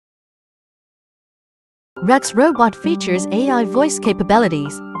Rux Robot features AI voice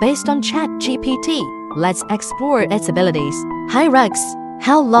capabilities based on ChatGPT. Let's explore its abilities. Hi Rux,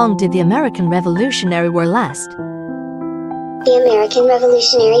 how long did the American Revolutionary War last? The American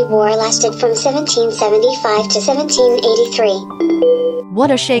Revolutionary War lasted from 1775 to 1783. What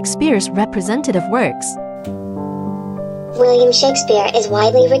are Shakespeare's representative works? William Shakespeare is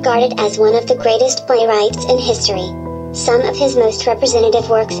widely regarded as one of the greatest playwrights in history. Some of his most representative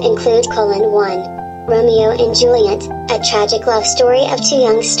works include: 1. Romeo and Juliet, a tragic love story of two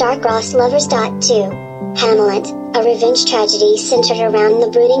young star-crossed lovers. 2. Hamlet, a revenge tragedy centered around the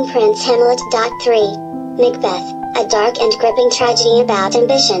brooding Prince Hamlet. 3. Macbeth, a dark and gripping tragedy about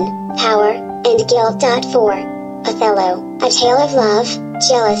ambition, power, and guilt. 4. Othello, a tale of love,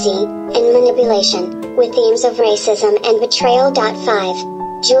 jealousy, and manipulation, with themes of racism and betrayal. 5.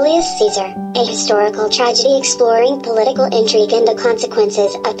 Julius Caesar, a historical tragedy exploring political intrigue and the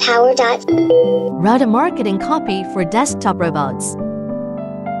consequences of power. Write a marketing copy for desktop robots.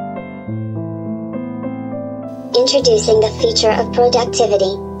 Introducing the feature of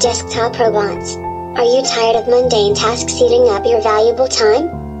productivity, desktop robots. Are you tired of mundane tasks eating up your valuable time?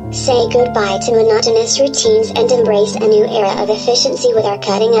 Say goodbye to monotonous routines and embrace a new era of efficiency with our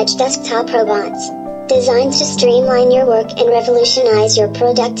cutting-edge desktop robots. Designed to streamline your work and revolutionize your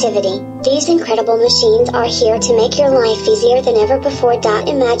productivity, these incredible machines are here to make your life easier than ever before.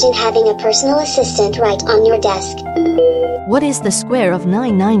 Imagine having a personal assistant right on your desk. What is the square of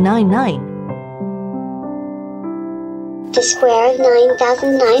 9999? The square of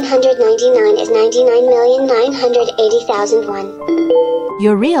 9,999 is 99,980,001.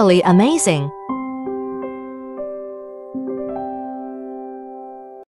 You're really amazing.